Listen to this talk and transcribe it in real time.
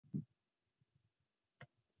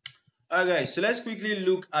Alright guys, so let's quickly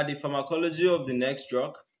look at the pharmacology of the next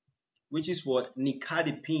drug, which is what?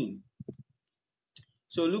 Nicardipine.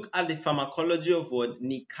 So look at the pharmacology of what?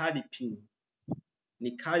 Nicardipine.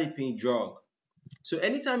 Nicardipine drug. So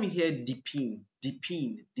anytime you hear dipine,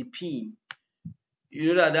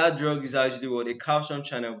 you know that drug is actually what? A calcium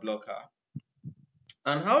channel blocker.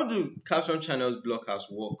 And how do calcium channel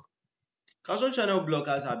blockers work? Calcium channel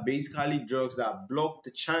blockers are basically drugs that block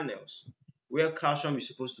the channels where calcium is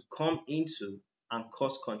supposed to come into and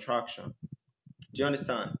cause contraction. Do you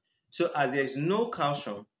understand? So as there is no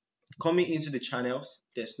calcium coming into the channels,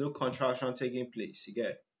 there's no contraction taking place. You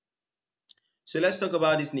get? So let's talk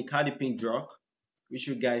about this nicardipine drug, which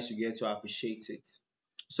you guys will get to appreciate it.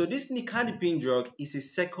 So this nicardipine drug is a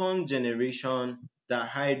second generation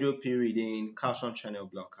dihydropyridine calcium channel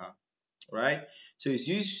blocker. Right? So it's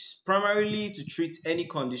used primarily to treat any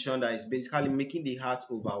condition that is basically making the heart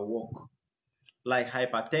overwork, like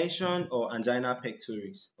hypertension or angina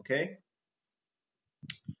pectoris. Okay?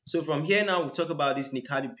 So from here now, we'll talk about this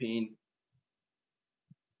nicardipine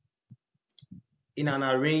in an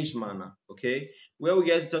arranged manner, okay? Where we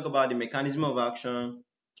get to talk about the mechanism of action,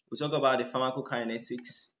 we'll talk about the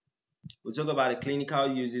pharmacokinetics, we'll talk about the clinical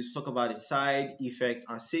uses, we'll talk about the side effects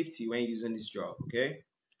and safety when using this drug, okay?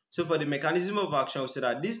 So for the mechanism of action, we say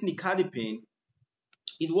that this nicardipine,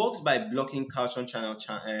 it works by blocking calcium channels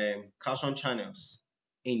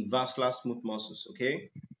in vascular smooth muscles,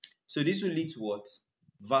 okay? So this will lead to what?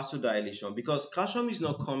 Vasodilation. Because calcium is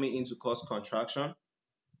not coming in to cause contraction,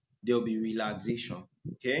 there will be relaxation,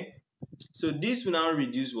 okay? So this will now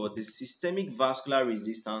reduce what? The systemic vascular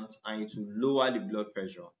resistance, and it will lower the blood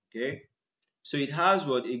pressure, okay? So it has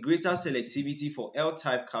what? A greater selectivity for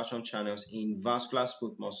L-type calcium channels in vascular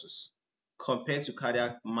smooth muscles compared to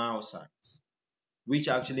cardiac myocytes, which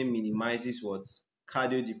actually minimizes what?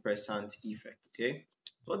 Cardiodepressant effect, okay?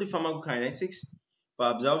 So the pharmacokinetics,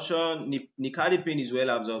 for absorption, nicardipine is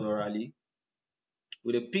well absorbed orally,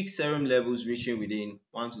 with the peak serum levels reaching within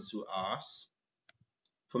 1 to 2 hours.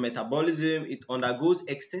 For metabolism, it undergoes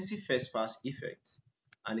extensive first pass effect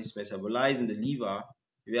and is metabolized in the liver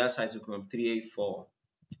via cytochrome 3A4.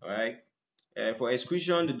 Alright. For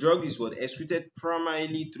excretion, the drug is what? Excreted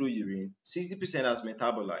primarily through urine, 60% as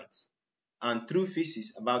metabolites, and through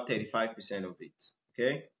feces, about 35% of it.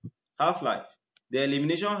 Okay. Half-life. The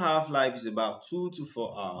elimination half-life is about 2 to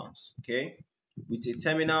 4 hours. Okay. With a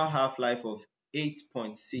terminal half-life of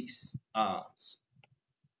 8.6 hours.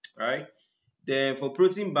 Right? Then for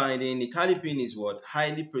protein binding, nicardipine is what?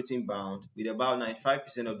 Highly protein bound, with about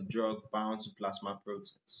 95% of the drug bound to plasma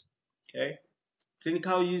proteins. Okay?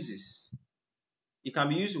 Clinical uses. It can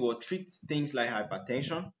be used to treat things like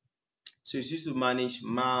hypertension. So it's used to manage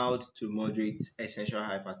mild to moderate essential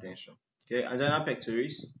hypertension. Okay? Angina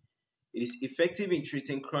pectoris. It is effective in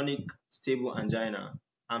treating chronic stable angina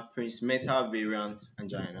and prince-metal variant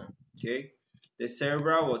angina. Okay? The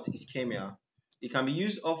cerebral ischemia. It can be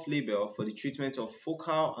used off-label for the treatment of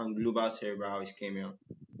focal and global cerebral ischemia.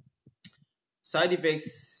 Side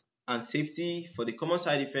effects and safety. For the common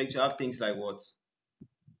side effects, you have things like what?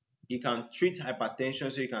 It can treat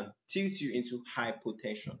hypertension, so it can tilt you into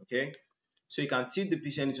hypotension, okay? So you can tilt the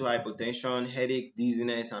patient into hypotension, headache,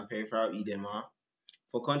 dizziness, and peripheral edema.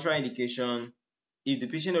 For contraindication, if the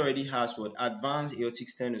patient already has what? Advanced aortic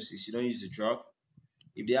stenosis, you don't use the drug.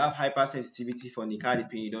 If they have hypersensitivity for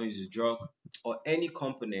nicardipine, you don't use the drug, or any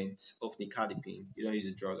component of nicardipine, you don't use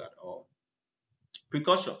the drug at all.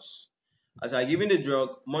 Precautions. As you are giving the drug,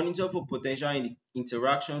 monitor for potential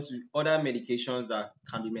interactions with other medications that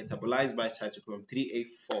can be metabolized by cytochrome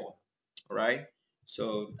 3A4. Alright?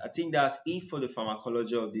 So I think that's it for the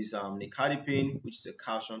pharmacology of this nicardipine, which is a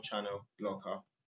calcium channel blocker.